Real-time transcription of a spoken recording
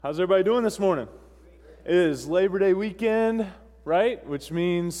How's everybody doing this morning? It is Labor Day weekend, right? Which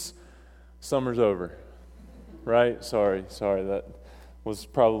means summer's over, right? Sorry, that was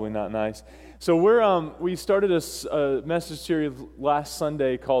probably not nice. So we started a message series last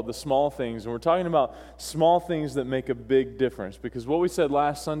Sunday called The Small Things, and we're talking about small things that make a big difference. Because what we said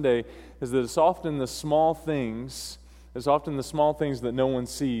last Sunday is that it's often the small things that no one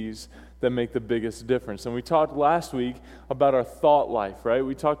sees that make the biggest difference. And we talked last week about our thought life, right?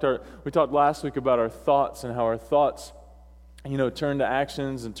 We talked last week about our thoughts and how our thoughts, turn to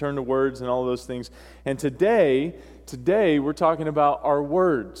actions and turn to words and all those things. And today we're talking about our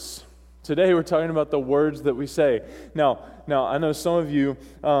words. Today we're talking about the words that we say. Now I know some of you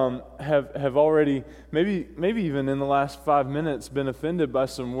have already, maybe even in the last 5 minutes, been offended by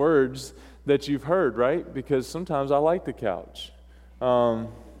some words that you've heard, right? Because sometimes I like the couch.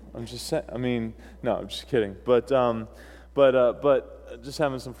 I'm just saying. No, I'm just kidding. But just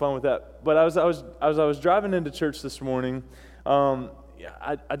having some fun with that. But as I was driving into church this morning,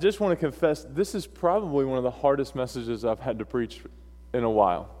 I just want to confess this is probably one of the hardest messages I've had to preach in a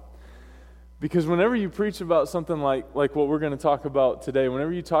while. Because whenever you preach about something like what we're going to talk about today,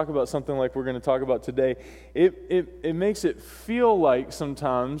 whenever you talk about something like we're going to talk about today, it makes it feel like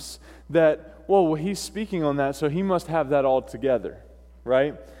sometimes that, well, he's speaking on that, so he must have that all together,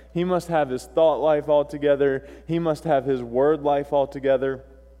 right? He must have his thought life all together. He must have his word life all together.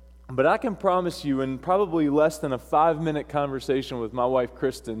 But I can promise you, in probably less than a 5-minute conversation with my wife,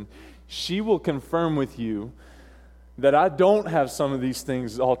 Kristen, she will confirm with you that I don't have some of these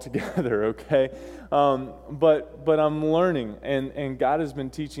things all together, okay? But I'm learning, and God has been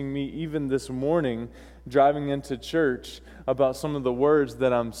teaching me even this morning, driving into church, about some of the words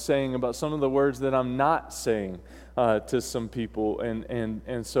that I'm saying, about some of the words that I'm not saying to some people.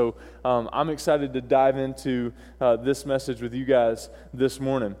 And so I'm excited to dive into this message with you guys this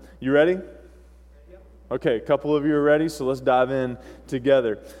morning. You ready? Okay, a couple of you are ready, so let's dive in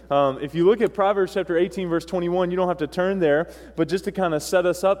together. If you look at Proverbs chapter 18, verse 21, you don't have to turn there, but just to kind of set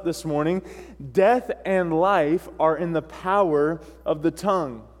us up this morning, death and life are in the power of the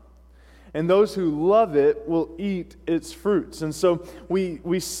tongue, and those who love it will eat its fruits. And so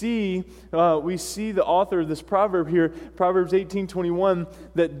we see the author of this proverb here, Proverbs 18:21,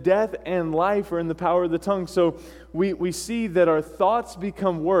 that death and life are in the power of the tongue. So we see that our thoughts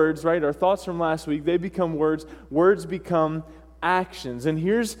become words, right? Our thoughts from last week, they become words. Words become actions. And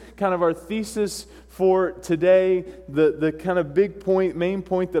here's kind of our thesis for today, the kind of main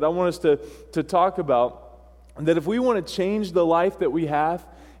point that I want us to talk about, that if we want to change the life that we have,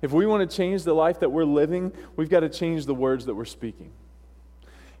 if we want to change the life that we're living, we've got to change the words that we're speaking.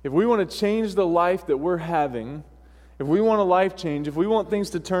 If we want to change the life that we're having, if we want a life change, if we want things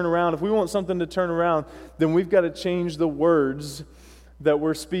to turn around, if we want something to turn around, then we've got to change the words that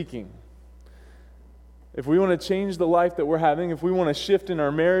we're speaking. If we want to change the life that we're having, if we want to shift in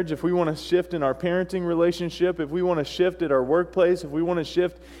our marriage, if we want to shift in our parenting relationship, if we want to shift at our workplace, if we want to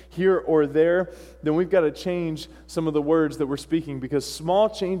shift here or there, then we've got to change some of the words that we're speaking, because small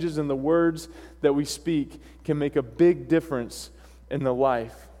changes in the words that we speak can make a big difference in the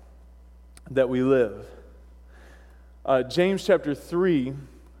life that we live. James chapter 3,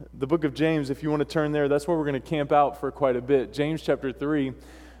 the book of James, if you want to turn there, that's where we're going to camp out for quite a bit. James chapter 3.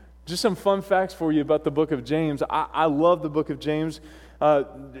 Just some fun facts for you about the book of James. I love the book of James.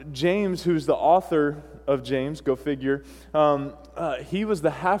 James, who's the author of James, go figure, he was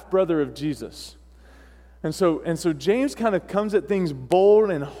the half-brother of Jesus. And so James kind of comes at things bold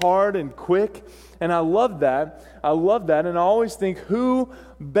and hard and quick, and I love that. And I always think, who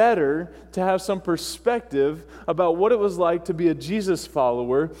better to have some perspective about what it was like to be a Jesus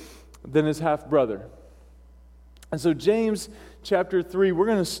follower than his half-brother? And so James chapter 3, we're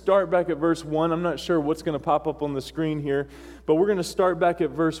going to start back at verse 1. I'm not sure what's going to pop up on the screen here, but we're going to start back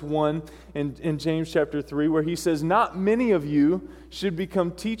at verse 1 in James chapter 3, where he says, "Not many of you should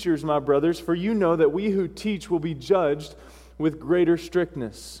become teachers, my brothers, for you know that we who teach will be judged with greater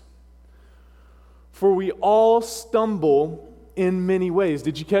strictness. For we all stumble in many ways."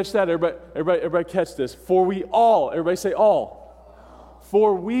 Did you catch that? Everybody catch this. For we all, everybody say all.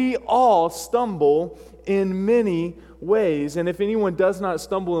 For we all stumble in many ways, and if anyone does not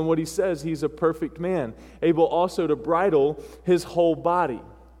stumble in what he says, he's a perfect man, able also to bridle his whole body.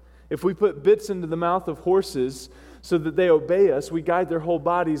 If we put bits into the mouth of horses so that they obey us, we guide their whole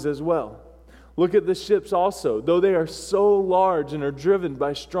bodies as well. Look at the ships also. Though they are so large and are driven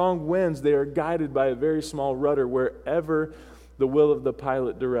by strong winds, they are guided by a very small rudder wherever the will of the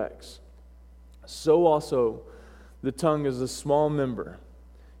pilot directs. So also the tongue is a small member,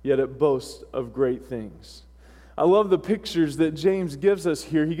 yet it boasts of great things. I love the pictures that James gives us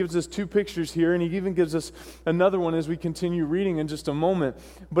here. He gives us two pictures here, and he even gives us another one as we continue reading in just a moment.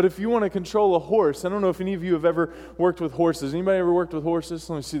 But if you want to control a horse, I don't know if any of you have ever worked with horses. Anybody ever worked with horses?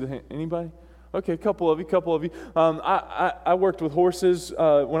 Let me see the hand. Anybody? Okay, a couple of you. I worked with horses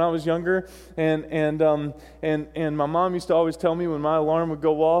when I was younger, and my mom used to always tell me when my alarm would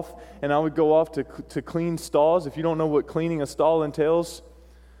go off, and I would go off to clean stalls. If you don't know what cleaning a stall entails,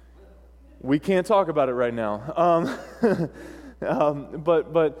 we can't talk about it right now.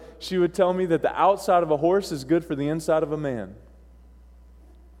 But she would tell me that the outside of a horse is good for the inside of a man.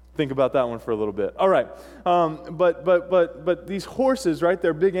 Think about that one for a little bit. All right, but these horses, right?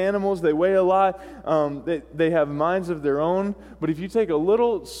 They're big animals. They weigh a lot. They have minds of their own. But if you take a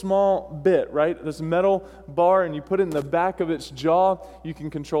little small bit, right, this metal bar, and you put it in the back of its jaw, you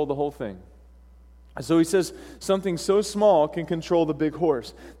can control the whole thing. So he says something so small can control the big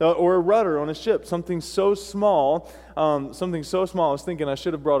horse, or a rudder on a ship. Something so small. I was thinking I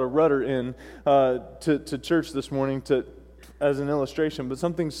should have brought a rudder in to church this morning as an illustration. But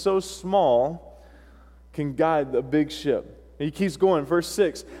something so small can guide a big ship. He keeps going. Verse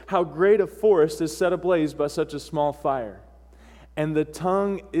 6: how great a forest is set ablaze by such a small fire. And the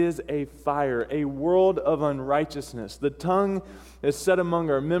tongue is a fire, a world of unrighteousness. The tongue is set among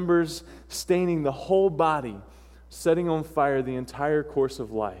our members, staining the whole body, setting on fire the entire course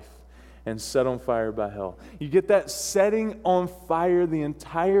of life, and set on fire by hell. You get that? Setting on fire the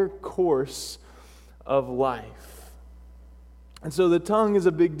entire course of life. And so the tongue is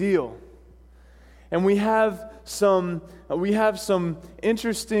a big deal. And we have some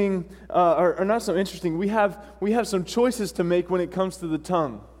interesting, or not some interesting, we have some choices to make when it comes to the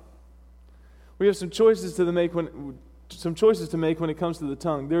tongue. We have some choices to make when it comes to the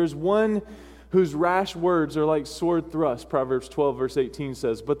tongue. There's one whose rash words are like sword thrusts, Proverbs 12 verse 18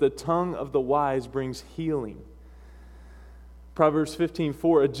 says, but the tongue of the wise brings healing. Proverbs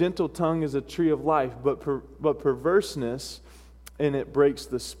 15:4, a gentle tongue is a tree of life, but perverseness in it breaks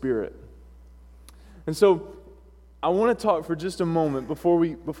the spirit. And so I want to talk for just a moment before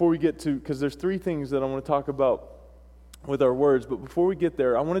we get to, because there's three things that I want to talk about with our words, but before we get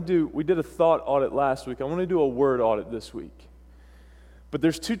there, we did a thought audit last week. I want to do a word audit this week. But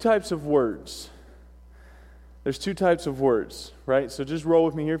there's two types of words. There's two types of words, right? So just roll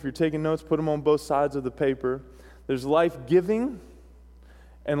with me here. If you're taking notes, put them on both sides of the paper. There's life-giving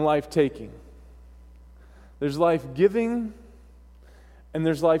and life-taking. There's life-giving and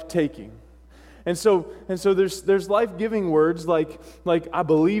there's life-taking. And so there's life-giving words like I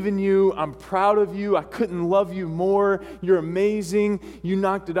believe in you, I'm proud of you, I couldn't love you more, you're amazing, you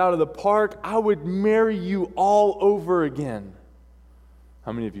knocked it out of the park, I would marry you all over again.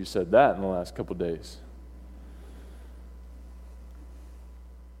 How many of you said that in the last couple days?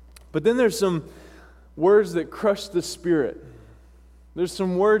 But then there's some words that crush the spirit. There's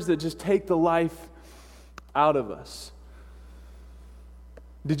some words that just take the life out of us.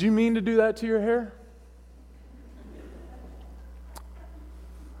 Did you mean to do that to your hair?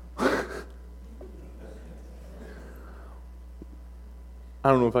 I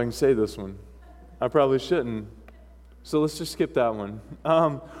don't know if I can say this one. I probably shouldn't. So let's just skip that one.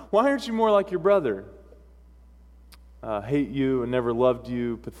 Why aren't you more like your brother? Hate you and never loved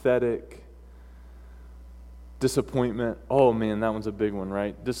you, pathetic, disappointment. Oh man, that one's a big one,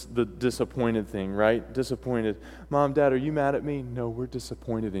 right? The disappointed thing, right? Disappointed. Mom, Dad, are you mad at me? No, we're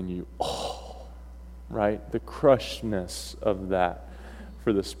disappointed in you. Oh, right? The crushedness of that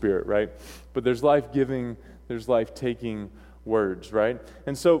for the spirit, right? But there's life-giving, there's life-taking words, right?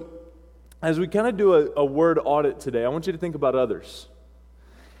 And so as we kind of do a word audit today, I want you to think about others.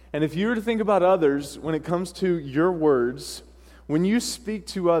 And if you were to think about others when it comes to your words, when you speak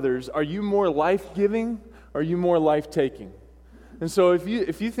to others, are you more life-giving? Are you more life-taking? And so if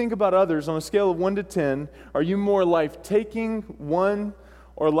you think about others on a scale of 1 to 10, are you more life-taking, 1,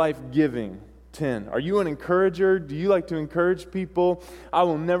 or life-giving, 10? Are you an encourager? Do you like to encourage people? I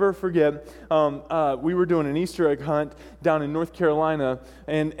will never forget, we were doing an Easter egg hunt down in North Carolina,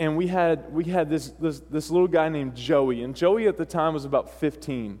 and we had this little guy named Joey, and Joey at the time was about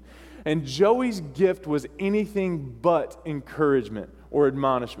 15. And Joey's gift was anything but encouragement or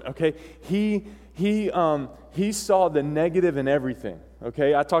admonishment, okay? He saw the negative in everything,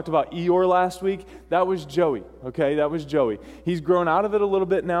 okay? I talked about Eeyore last week. That was Joey, okay? That was Joey. He's grown out of it a little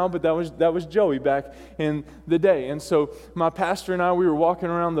bit now, but that was Joey back in the day. And so my pastor and I, we were walking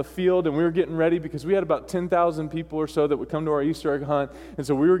around the field, and we were getting ready because we had about 10,000 people or so that would come to our Easter egg hunt. And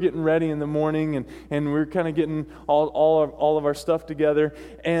so we were getting ready in the morning, and we were kind of getting all of our stuff together.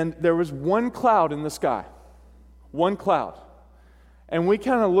 And there was one cloud in the sky, one cloud. And we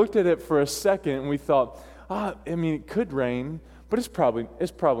kind of looked at it for a second, and we thought, it could rain, but it's probably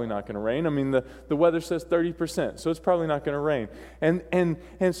not going to rain. I mean, the weather says 30%, so it's probably not going to rain. And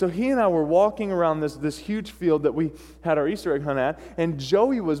so he and I were walking around this huge field that we had our Easter egg hunt at, and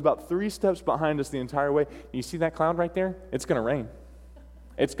Joey was about 3 steps behind us the entire way. You see that cloud right there? It's going to rain.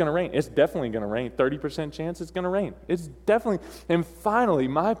 It's going to rain. It's definitely going to rain. 30% chance it's going to rain. It's definitely. And finally,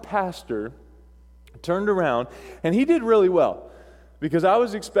 my pastor turned around, and he did really well because I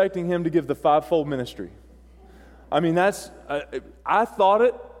was expecting him to give the 5-fold ministry. I mean, I thought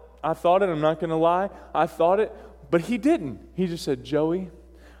it, I'm not going to lie, I thought it, but he didn't. He just said, Joey,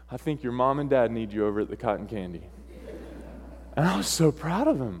 I think your mom and dad need you over at the Cotton Candy. And I was so proud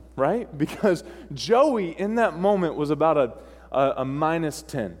of him, right? Because Joey in that moment was about a minus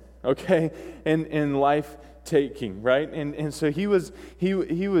 10, okay, in life taking, right? And so he was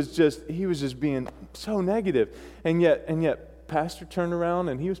just being so negative. And yet pastor turned around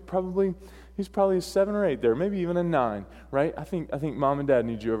and he's probably a 7 or 8 there, maybe even a 9, right? I think mom and dad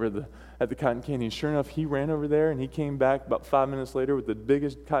need you over at the Cotton Candy. And sure enough, he ran over there and he came back about 5 minutes later with the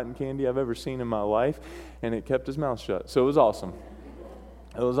biggest cotton candy I've ever seen in my life, and it kept his mouth shut. So it was awesome.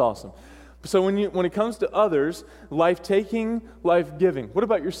 It was awesome. So when it comes to others, life-taking, life-giving, what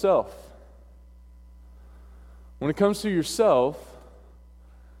about yourself? When it comes to yourself,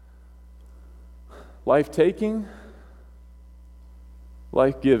 life-taking,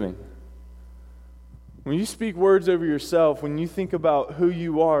 life-giving. When you speak words over yourself, when you think about who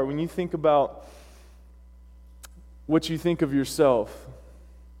you are, when you think about what you think of yourself,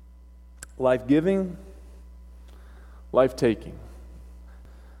 life-giving, life-taking.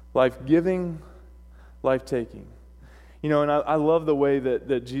 Life-giving, life-taking. You know, and I love the way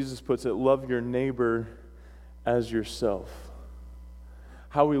that Jesus puts it, love your neighbor as yourself.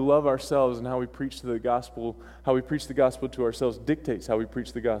 How we love ourselves and how we preach the gospel to ourselves dictates how we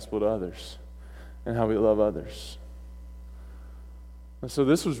preach the gospel to others and how we love others. And so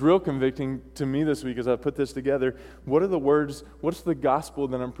this was real convicting to me this week as I put this together. What are the words, what's the gospel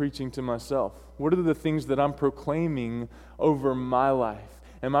that I'm preaching to myself? What are the things that I'm proclaiming over my life?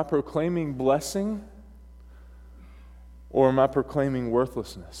 Am I proclaiming blessing or am I proclaiming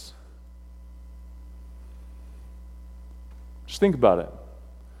worthlessness? Just think about it.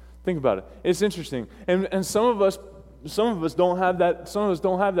 Think about it. It's interesting. And some of us don't have that. Some of us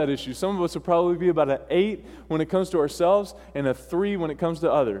don't have that issue. Some of us will probably be about an 8 when it comes to ourselves and a 3 when it comes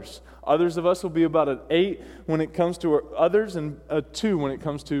to others. Others of us will be about an 8 when it comes to others and a 2 when it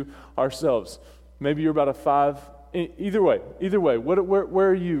comes to ourselves. Maybe you're about a 5. Either way, where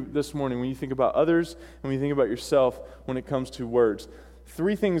are you this morning when you think about others and when you think about yourself when it comes to words?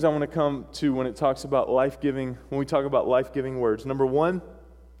 3 things I want to come to when it talks about life-giving, when we talk about life-giving words. Number 1,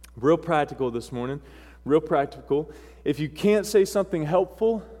 real practical this morning, real practical. If you can't say something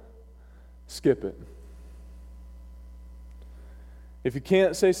helpful, skip it. If you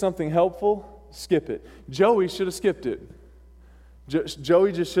can't say something helpful, skip it. Joey should have skipped it.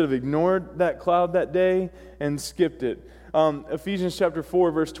 Joey just should have ignored that cloud that day and skipped it. Ephesians chapter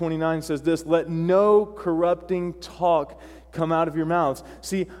 4, verse 29 says this, let no corrupting talk come out of your mouths.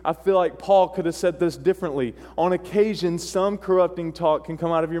 See, I feel like Paul could have said this differently. On occasion, some corrupting talk can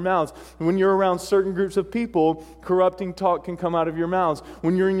come out of your mouths. When you're around certain groups of people, corrupting talk can come out of your mouths.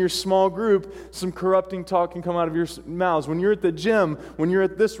 When you're in your small group, some corrupting talk can come out of your mouths. When you're at the gym, when you're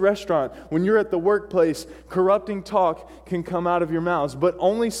at this restaurant, when you're at the workplace, corrupting talk can come out of your mouths, but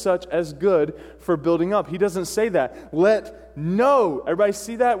only such as good for building up. He doesn't say that. Everybody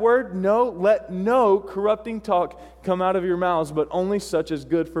see that word? Let no corrupting talk come out of your mouths, but only such as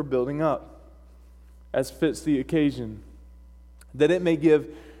good for building up, as fits the occasion, that it may give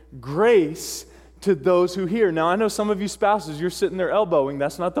grace to those who hear. Now, I know some of you spouses, you're sitting there elbowing.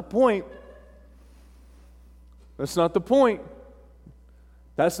 That's not the point. That's not the point.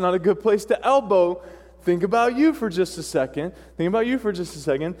 That's not a good place to elbow. Think about you for just a second.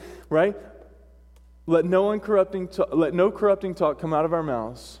 Right? Let no corrupting talk come out of our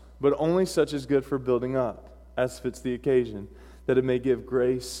mouths, but only such as good for building up, as fits the occasion, that it may give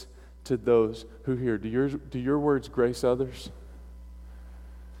grace to those who hear. Do your words grace others?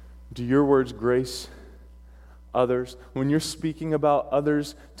 Do your words grace others? When you're speaking about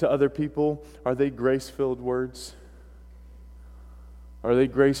others to other people, are they grace-filled words? Are they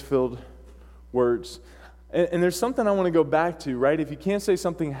grace-filled words? And there's something I want to go back to, right? If you can't say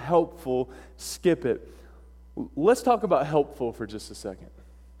something helpful, skip it. Let's talk about helpful for just a second.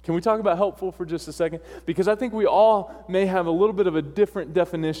 Can we talk about helpful for just a second? Because I think we all may have a little bit of a different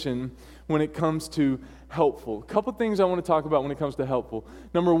definition when it comes to helpful. A couple things I want to talk about when it comes to helpful.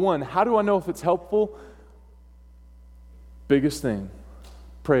 Number 1, how do I know if it's helpful? Biggest thing,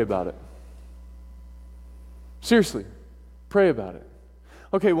 pray about it. Seriously, pray about it.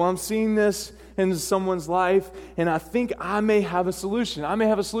 Okay, well, I'm seeing this in someone's life, and I think I may have a solution.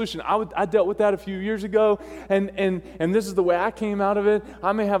 I dealt with that a few years ago, and this is the way I came out of it.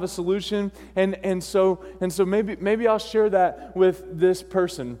 I may have a solution, and so maybe I'll share that with this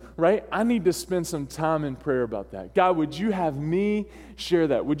person, right? I need to spend some time in prayer about that. God, would you have me share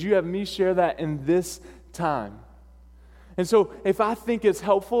that? Would you have me share that in this time? And so if I think it's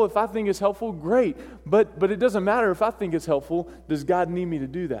helpful, great. But it doesn't matter if I think it's helpful. Does God need me to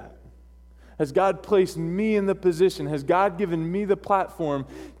do that? Has God placed me in the position? Has God given me the platform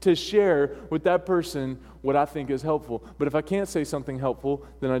to share with that person what I think is helpful? But if I can't say something helpful,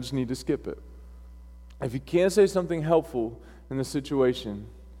 then I just need to skip it. If you can't say something helpful in the situation,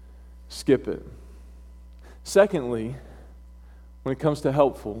 skip it. Secondly, when it comes to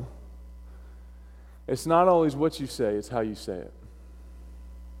helpful, it's not always what you say, it's how you say it.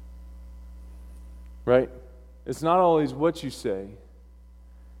 Right? It's not always what you say,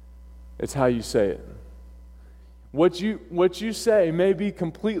 it's how you say it. What you say may be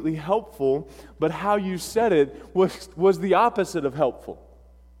completely helpful, but how you said it was the opposite of helpful.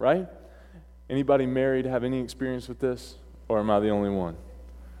 Right? Anybody married have any experience with this? Or am I the only one?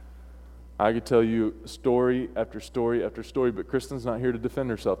 I could tell you story after story after story, but Kristen's not here to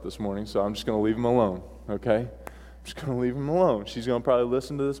defend herself this morning, so I'm just going to leave him alone, okay? I'm just going to leave him alone. She's going to probably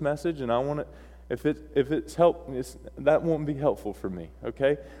listen to this message, and I want to, if it's that won't be helpful for me,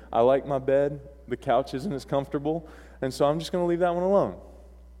 okay? I like my bed. The couch isn't as comfortable, and so I'm just going to leave that one alone.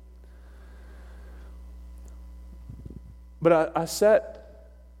 But I sat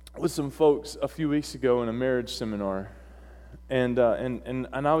with some folks a few weeks ago in a marriage seminar, and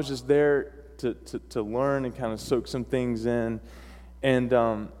I was just there to learn and kind of soak some things in, and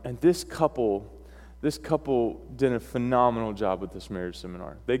this couple did a phenomenal job with this marriage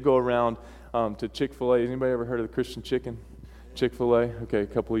seminar. They go around to Chick-fil-A. Has anybody ever heard of the Christian Chicken? Chick-fil-A? Okay, a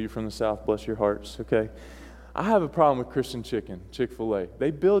couple of you from the South, bless your hearts. Okay, I have a problem with Christian Chicken, Chick-fil-A.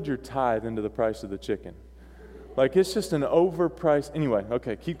 They build your tithe into the price of the chicken. Like, it's just an overpriced. Anyway,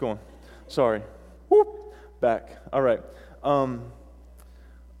 okay, keep going. Sorry. Whoop, back. All right.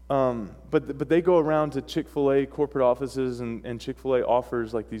 But they go around to Chick-fil-A corporate offices, and Chick-fil-A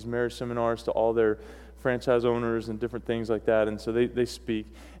offers like these marriage seminars to all their franchise owners and different things like that, and so they speak.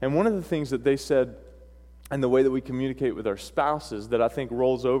 And one of the things that they said, and the way that we communicate with our spouses, that I think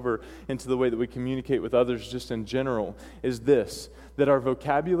rolls over into the way that we communicate with others just in general, is this: that our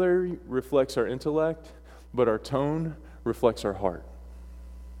vocabulary reflects our intellect, but our tone reflects our heart.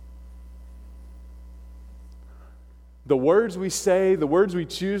 The words we say, the words we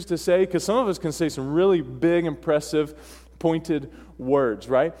choose to say, because some of us can say some really big, impressive, pointed words,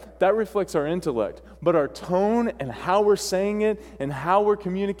 right? That reflects our intellect. But our tone and how we're saying it and how we're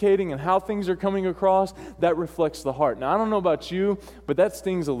communicating and how things are coming across, that reflects the heart. Now, I don't know about you, but that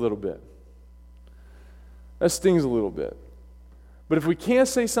stings a little bit. But if we can't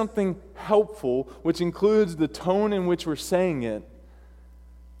say something helpful, which includes the tone in which we're saying it,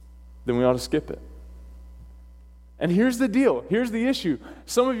 then we ought to skip it. And here's the deal. Here's the issue.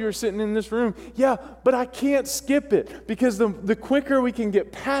 Some of you are sitting in this room, yeah, but I can't skip it, because the quicker we can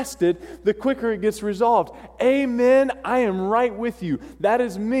get past it, the quicker it gets resolved. Amen. I am right with you. That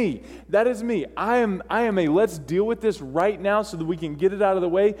is me. I am a let's deal with this right now so that we can get it out of the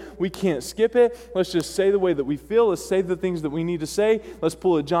way. We can't skip it. Let's just say the way that we feel. Let's say the things that we need to say. Let's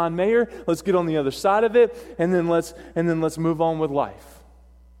pull a John Mayer. Let's get on the other side of it, and then let's move on with life.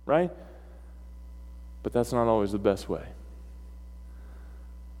 Right? But that's not always the best way.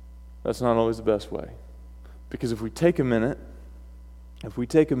 Because if we take a minute,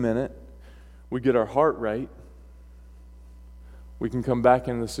 we get our heart right, we can come back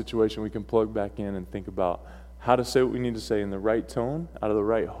into the situation, we can plug back in and think about how to say what we need to say in the right tone, out of the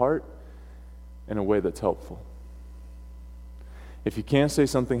right heart, in a way that's helpful. If you can't say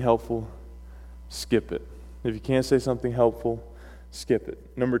something helpful, skip it.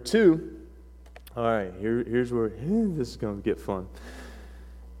 Number 2, all right, here's where this is going to get fun.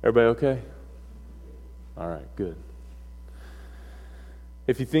 Everybody okay? All right, good.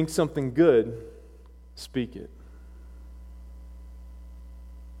 If you think something good, speak it.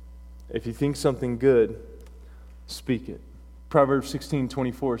 Proverbs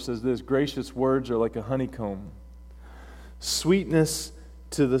 16:24 says this: gracious words are like a honeycomb, sweetness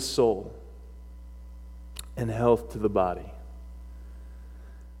to the soul, and health to the body.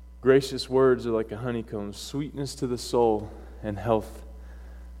 Gracious words are like a honeycomb, sweetness to the soul, and health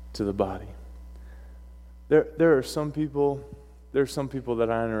to the body. There are some people that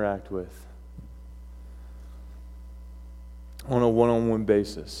I interact with on a one-on-one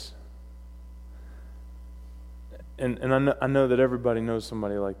basis. and I know that everybody knows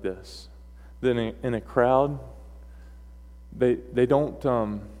somebody like this. That in a crowd, they don't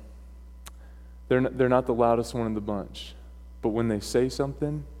they're not the loudest one in the bunch, but when they say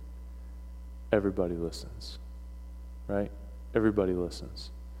something, everybody listens, right? Everybody listens.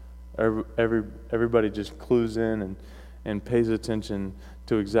 Everybody just clues in and pays attention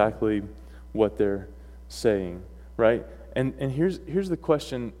to exactly what they're saying, right? And here's the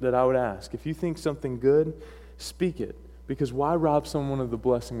question that I would ask. If you think something good, speak it. Because why rob someone of the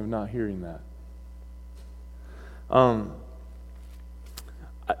blessing of not hearing that?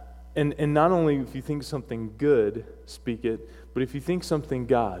 And not only if you think something good, speak it, but if you think something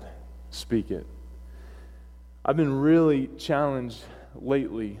God, speak it. I've been really challenged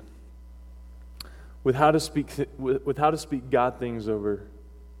lately with how to speak with how to speak God things over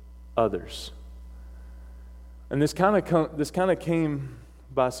others. And this kind of came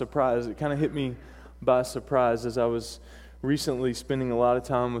by surprise. It kind of hit me by surprise as I was recently spending a lot of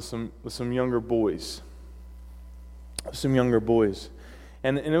time with some younger boys.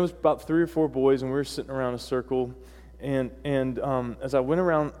 And it was about 3 or 4 boys, and we were sitting around a circle. And as I went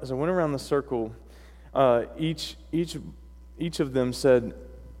around the circle, each of them said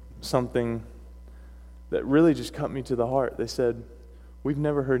something that really just cut me to the heart. They said, "We've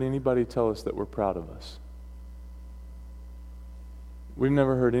never heard anybody tell us that we're proud of us. We've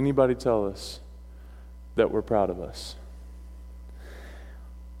never heard anybody tell us that we're proud of us."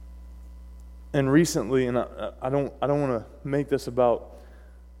 And recently, and I don't want to make this about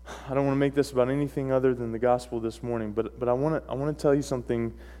anything other than the gospel this morning, but I want to tell you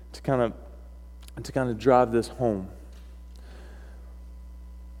something to kind of drive this home.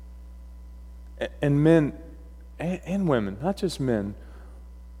 And men and women, not just men,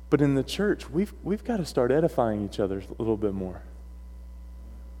 but in the church, we've got to start edifying each other a little bit more.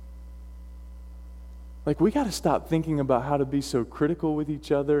 Like, we got to stop thinking about how to be so critical with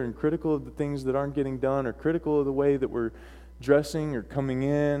each other and critical of the things that aren't getting done, or critical of the way that we're dressing or coming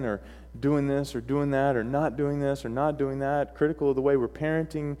in or doing this or doing that or not doing this or not doing that, critical of the way we're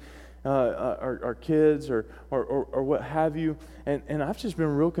parenting our kids or what have you. And I've just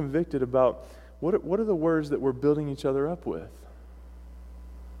been real convicted about what are the words that we're building each other up with.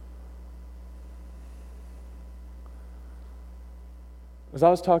 As I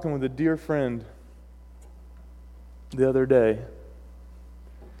was talking with a dear friend the other day,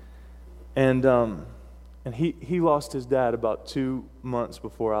 and he lost his dad about 2 months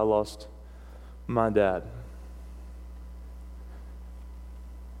before I lost my dad.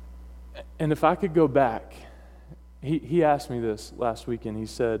 And if I could go back, he asked me this last weekend. He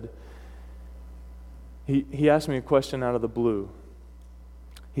said, he asked me a question out of the blue.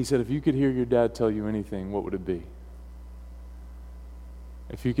 He said, if you could hear your dad tell you anything, what would it be?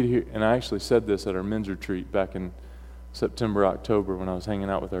 If you could hear, and I actually said this at our men's retreat back in September, October, when I was hanging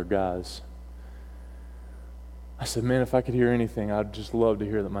out with our guys. I said, man, if I could hear anything, I'd just love to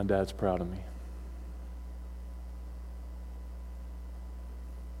hear that my dad's proud of me.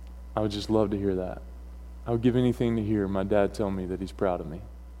 I would just love to hear that. I would give anything to hear my dad tell me that he's proud of me.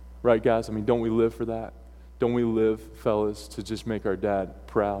 Right, guys? I mean, don't we live for that? Don't we live, fellas, to just make our dad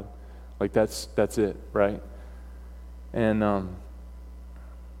proud? Like, that's it, right? And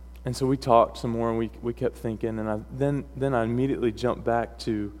so we talked some more, and we kept thinking, and then I immediately jumped back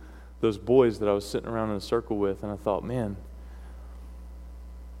to those boys that I was sitting around in a circle with, and I thought, man,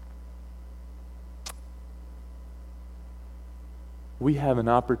 we have an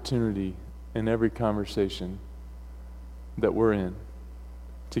opportunity in every conversation that we're in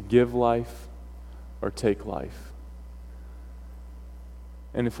to give life or take life.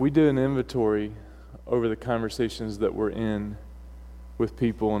 And if we do an inventory over the conversations that we're in with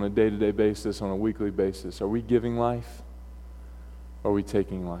people on a day-to-day basis, on a weekly basis, are we giving life or are we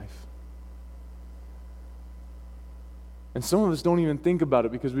taking life? And some of us don't even think about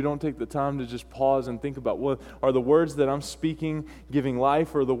it because we don't take the time to just pause and think about, well, are the words that I'm speaking giving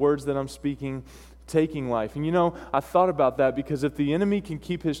life, or are the words that I'm speaking taking life? And I thought about that because if the enemy can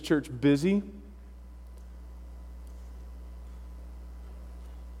keep his church busy,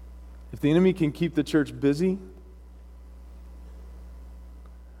 if the enemy can keep the church busy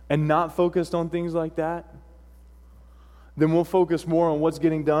and not focused on things like that, then we'll focus more on what's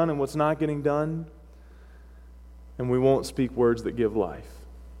getting done and what's not getting done, and we won't speak words that give life.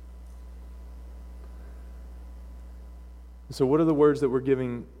 So what are the words that we're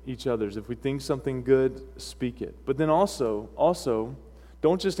giving each other? If we think something good, speak it. But then also,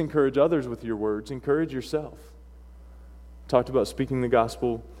 don't just encourage others with your words, encourage yourself. Talked about speaking the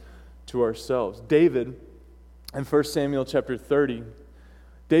gospel to ourselves. David, in 1 Samuel chapter 30,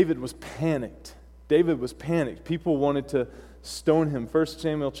 David was panicked. David was panicked. People wanted to stone him. 1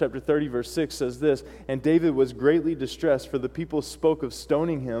 Samuel chapter 30, verse 6 says this, "And David was greatly distressed, for the people spoke of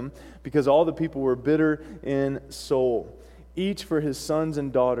stoning him, because all the people were bitter in soul, each for his sons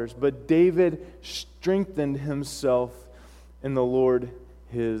and daughters. But David strengthened himself in the Lord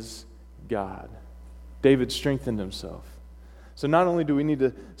his God." David strengthened himself. So not only do we need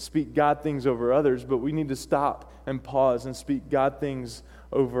to speak God things over others, but we need to stop and pause and speak God things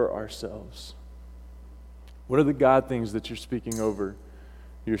over ourselves. What are the God things that you're speaking over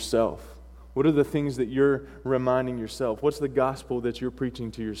yourself? What are the things that you're reminding yourself? What's the gospel that you're preaching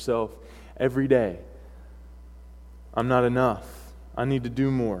to yourself every day? I'm not enough. I need to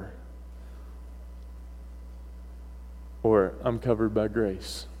do more. Or I'm covered by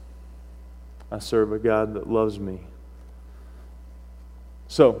grace. I serve a God that loves me.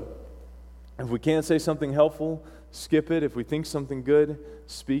 So, if we can't say something helpful, skip it. If we think something good,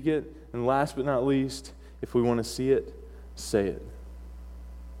 speak it. And last but not least, if we want to see it, say it.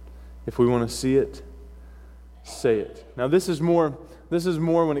 If we want to see it, say it. Now this is more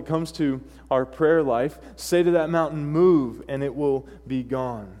when it comes to our prayer life. Say to that mountain, move, and it will be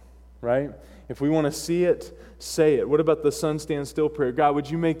gone. Right? If we want to see it, say it. What about the sun stand still prayer? God, would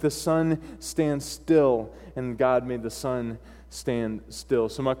you make the sun stand still? And God made the sun stand still.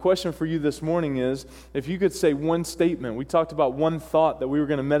 So my question for you this morning is, if you could say one statement. We talked about one thought that we were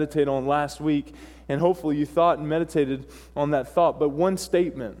going to meditate on last week, and hopefully you thought and meditated on that thought. But one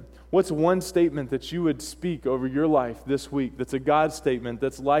statement. What's one statement that you would speak over your life this week that's a God statement,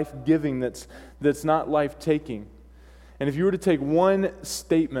 that's life-giving, that's not life-taking? And if you were to take one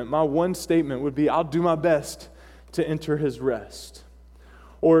statement, my one statement would be, I'll do my best to enter his rest.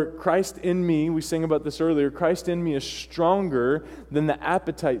 Or Christ in me, we sang about this earlier, Christ in me is stronger than the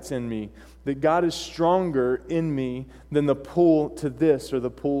appetites in me. That God is stronger in me than the pull to this or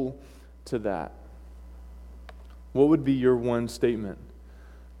the pull to that. What would be your one statement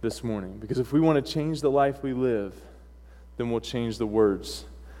this morning? Because if we want to change the life we live, then we'll change the words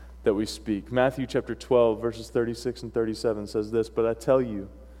that we speak. Matthew chapter 12, verses 36 and 37 says this, But I tell you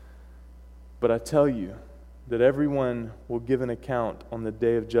that everyone will give an account on the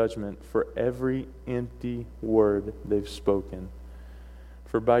day of judgment for every empty word they've spoken.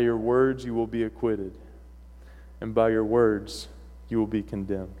 For by your words you will be acquitted, and by your words you will be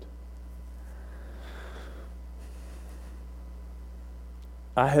condemned.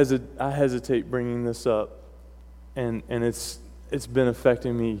 I hesitate bringing this up, and it's been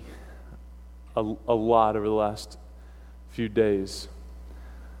affecting me a lot over the last few days.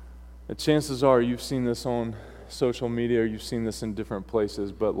 The chances are you've seen this on social media or you've seen this in different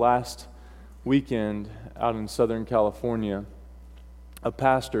places, but last weekend out in Southern California, a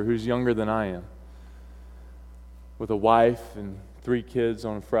pastor who's younger than I am, with a wife and 3 kids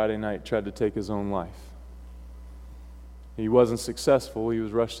on a Friday night, tried to take his own life. He wasn't successful. He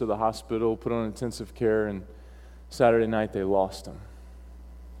was rushed to the hospital, put on intensive care, and Saturday night they lost him.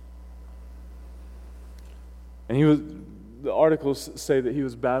 And the articles say that he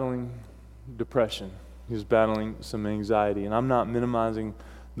was battling depression. He was battling some anxiety. And I'm not minimizing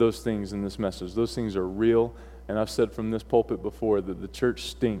those things in this message. Those things are real. And I've said from this pulpit before that the church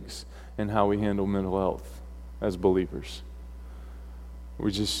stinks in how we handle mental health as believers.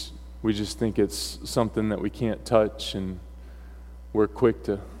 We just think it's something that we can't touch, and we're quick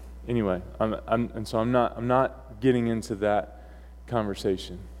to. Anyway, I'm not getting into that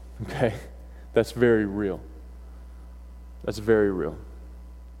conversation. Okay, that's very real. That's very real.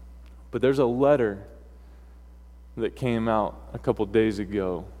 But there's a letter that came out a couple days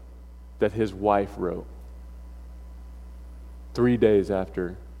ago that his wife wrote 3 days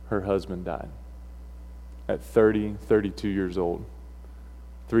after her husband died at 32 years old.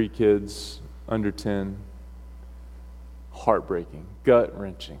 3 kids, under 10. Heartbreaking,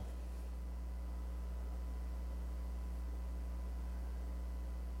 gut-wrenching.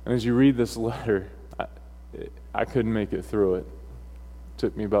 And as you read this letter, I couldn't make it through it. It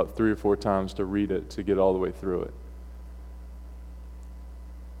took me about 3 or 4 times to read it to get all the way through it.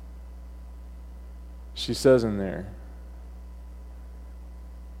 She says in there,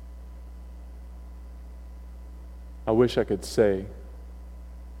 I wish I could say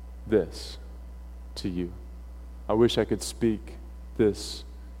this to you. I wish I could speak this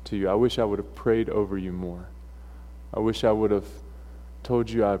to you. I wish I would have prayed over you more. I wish I would have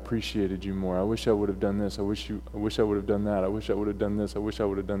told you I appreciated you more. I wish I would have done this. I wish I would have done that. I wish I would have done this. I wish I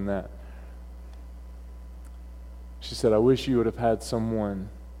would have done that. She said, I wish you would have had someone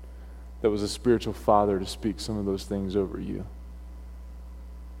that was a spiritual father to speak some of those things over you.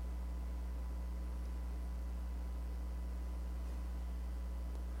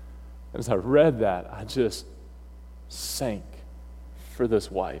 As I read that, I just sank for this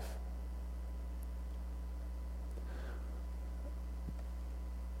wife.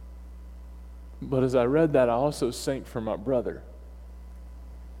 But as I read that, I also sank for my brother.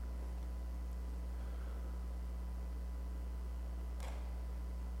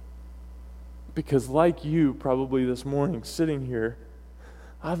 Because like you, probably this morning, sitting here,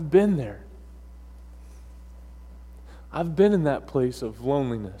 I've been there. I've been in that place of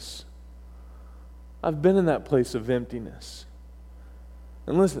loneliness. I've been in that place of emptiness.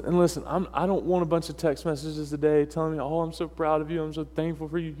 And listen, I don't want a bunch of text messages today telling me, oh, I'm so proud of you, I'm so thankful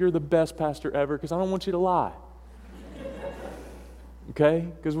for you, you're the best pastor ever, because I don't want you to lie. Okay?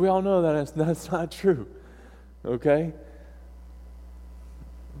 Because we all know that that's not true. Okay?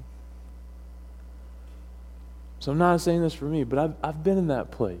 So I'm not saying this for me, but I've been in that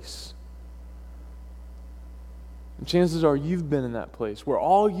place. And chances are you've been in that place where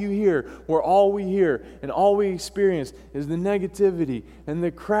all you hear, where all we hear, and all we experience is the negativity and the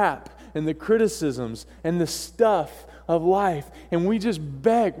crap and the criticisms and the stuff of life. And we just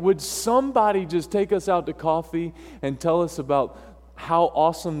beg, would somebody just take us out to coffee and tell us about how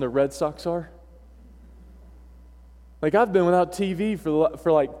awesome the Red Sox are? Like, I've been without TV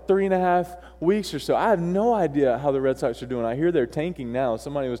for like 3.5 weeks or so. I have no idea how the Red Sox are doing. I hear they're tanking now.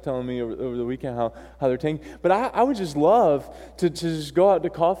 Somebody was telling me over the weekend how they're tanking. But I would just love to just go out to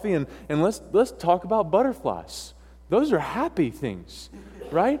coffee and let's talk about butterflies. Those are happy things,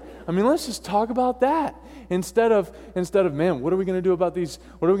 right? I mean, let's just talk about that. Instead of, man, what are we going to do about these?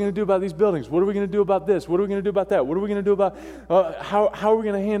 What are we going to do about these buildings? What are we going to do about this? What are we going to do about that? What are we going to do about, how are we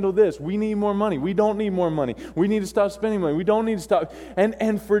going to handle this? We need more money. We don't need more money. We need to stop spending money. We don't need to stop.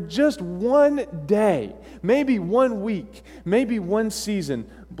 And for just one day, maybe 1 week, maybe one season,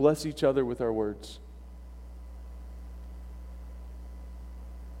 bless each other with our words.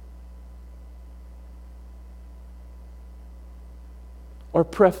 Or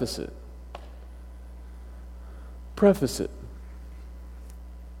preface it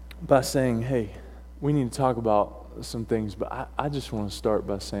by saying, hey, we need to talk about some things, but I just want to start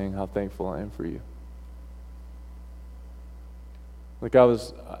by saying how thankful I am for you. Like I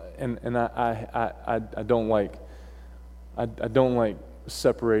was, I don't like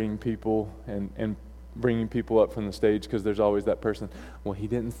separating people and bringing people up from the stage, because there's always that person, well, he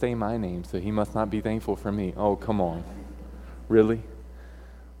didn't say my name, so he must not be thankful for me. Oh, come on. Really?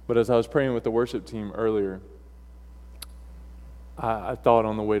 But as I was praying with the worship team earlier, I thought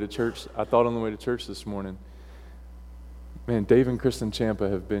on the way to church this morning, man, Dave and Kristen Champa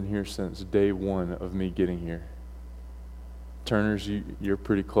have been here since day one of me getting here. Turners, you're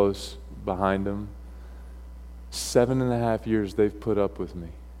pretty close behind them. 7.5 years they've put up with me.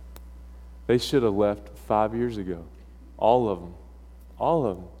 They should have left 5 years ago. All of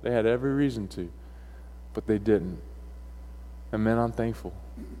them. They had every reason to, but they didn't. And man, I'm thankful.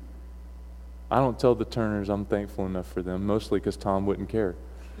 I don't tell the Turners I'm thankful enough for them, mostly because Tom wouldn't care.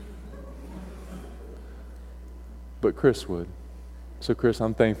 But Chris would. So Chris,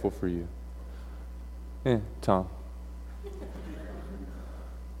 I'm thankful for you. Tom.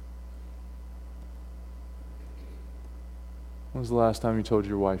 When was the last time you told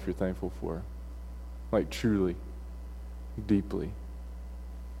your wife you're thankful for her? Like truly, deeply.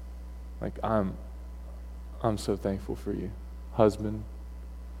 Like I'm so thankful for you. Husband,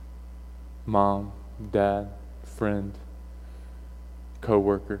 mom, dad, friend,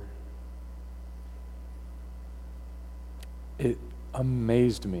 co-worker. It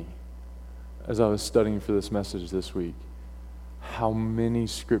amazed me as I was studying for this message this week how many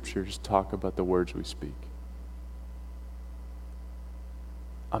scriptures talk about the words we speak.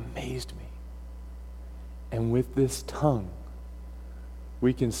 Amazed me. And with this tongue,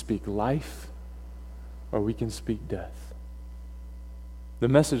 we can speak life or we can speak death. The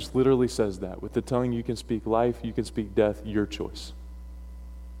message literally says that. With the tongue, you can speak life, you can speak death, your choice.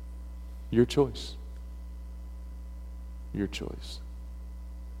 Your choice. Your choice.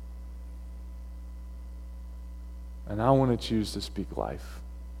 And I want to choose to speak life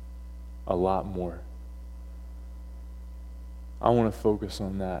a lot more. I want to focus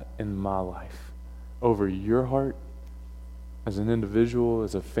on that in my life over your heart as an individual,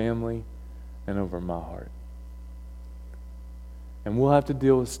 as a family, and over my heart. And we'll have to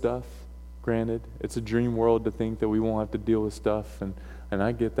deal with stuff, granted. It's a dream world to think that we won't have to deal with stuff, and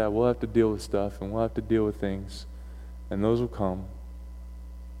I get that. We'll have to deal with stuff, and we'll have to deal with things, and those will come.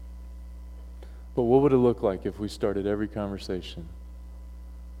 But what would it look like if we started every conversation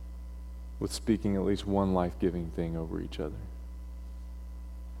with speaking at least one life-giving thing over each other?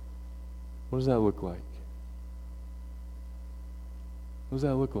 What does that look like? What does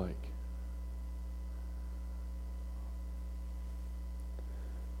that look like?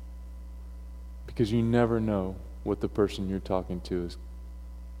 Because you never know what the person you're talking to is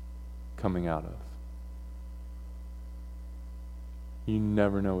coming out of. You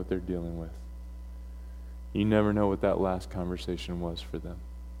never know what they're dealing with. You never know what that last conversation was for them.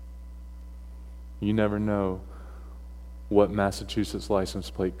 You never know what Massachusetts license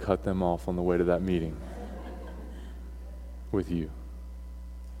plate cut them off on the way to that meeting with you.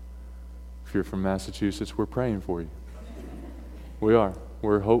 If you're from Massachusetts, we're praying for you. We are.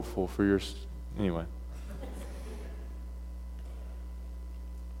 We're hopeful for your... Anyway.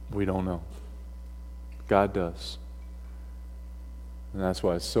 We don't know. God does. And that's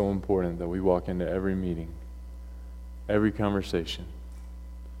why it's so important that we walk into every meeting, every conversation,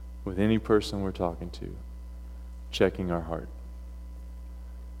 with any person we're talking to, checking our heart.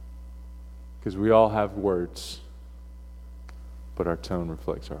 Because we all have words, but our tone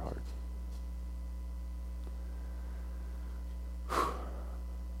reflects our heart.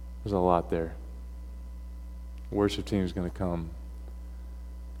 There's a lot there. Worship team is going to come,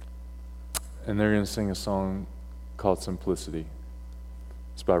 and they're going to sing a song called Simplicity.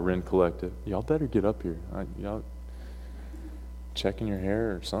 It's by Ren Collective. Y'all better get up here. Y'all checking your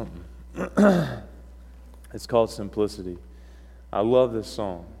hair or something. It's called Simplicity. I love this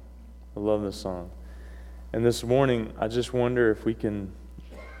song. I love this song. And this morning, I just wonder if we can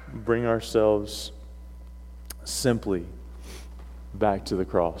bring ourselves simply back to the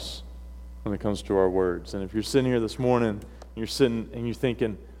cross when it comes to our words. And if you're sitting here this morning, you're sitting and you're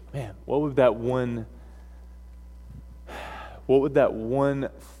thinking, man, what would that one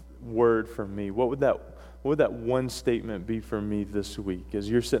word for me? What would that one statement be for me this week? As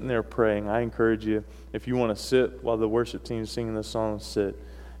you're sitting there praying, I encourage you, if you want to sit while the worship team is singing this song, sit.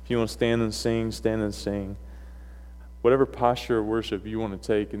 If you want to stand and sing, stand and sing. Whatever posture of worship you want to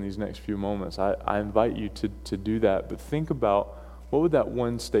take in these next few moments, I invite you to do that. But think about, what would that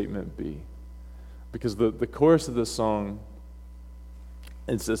one statement be? Because the chorus of this song,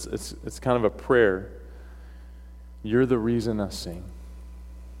 it's kind of a prayer. You're the reason I sing.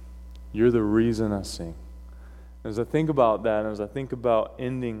 You're the reason I sing. As I think about that, and as I think about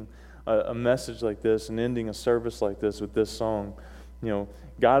ending a message like this and ending a service like this with this song,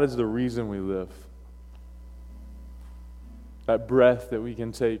 God is the reason we live. That breath that we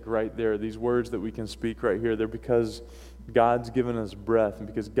can take right there, these words that we can speak right here, they're because God's given us breath, and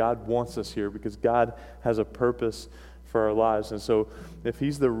because God wants us here, because God has a purpose for our lives. And so if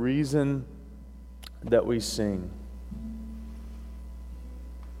He's the reason that we sing,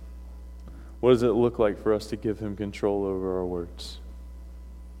 what does it look like for us to give Him control over our words?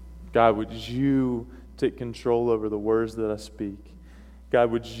 God, would you take control over the words that I speak?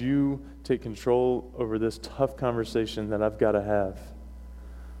 God, would you take control over this tough conversation that I've got to have?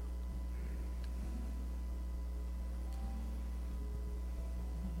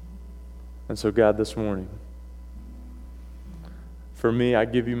 And so, God, this morning, for me, I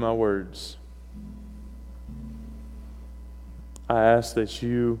give you my words. I ask that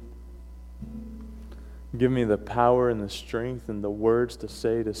you give me the power and the strength and the words to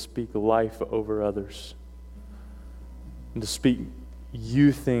say, to speak life over others, and to speak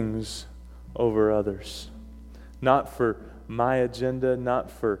you things over others. Not for my agenda, not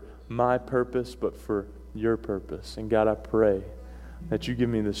for my purpose, but for your purpose. And God, I pray that you give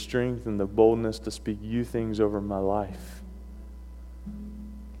me the strength and the boldness to speak you things over my life,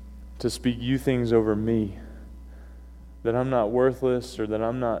 to speak you things over me, that I'm not worthless, or that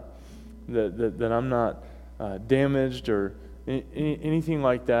I'm not that I'm not damaged, or anything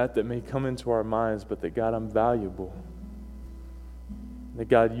like that may come into our minds, but that, God, I'm valuable. That,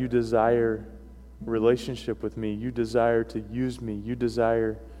 God, you desire relationship with me. You desire to use me. You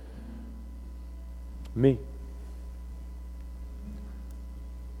desire me.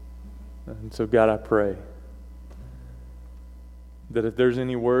 And so, God, I pray that if there's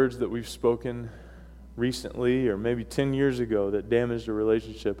any words that we've spoken recently or maybe 10 years ago that damaged a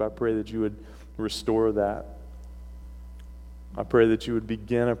relationship, I pray that you would restore that. I pray that you would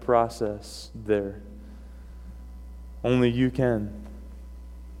begin a process there. Only you can.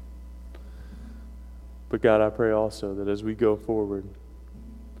 But God, I pray also that as we go forward,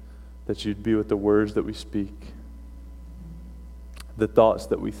 that you'd be with the words that we speak, the thoughts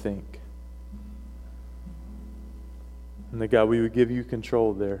that we think. And that, God, we would give you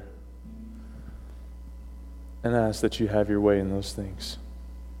control there. And I ask that you have your way in those things.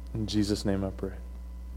 In Jesus' name I pray.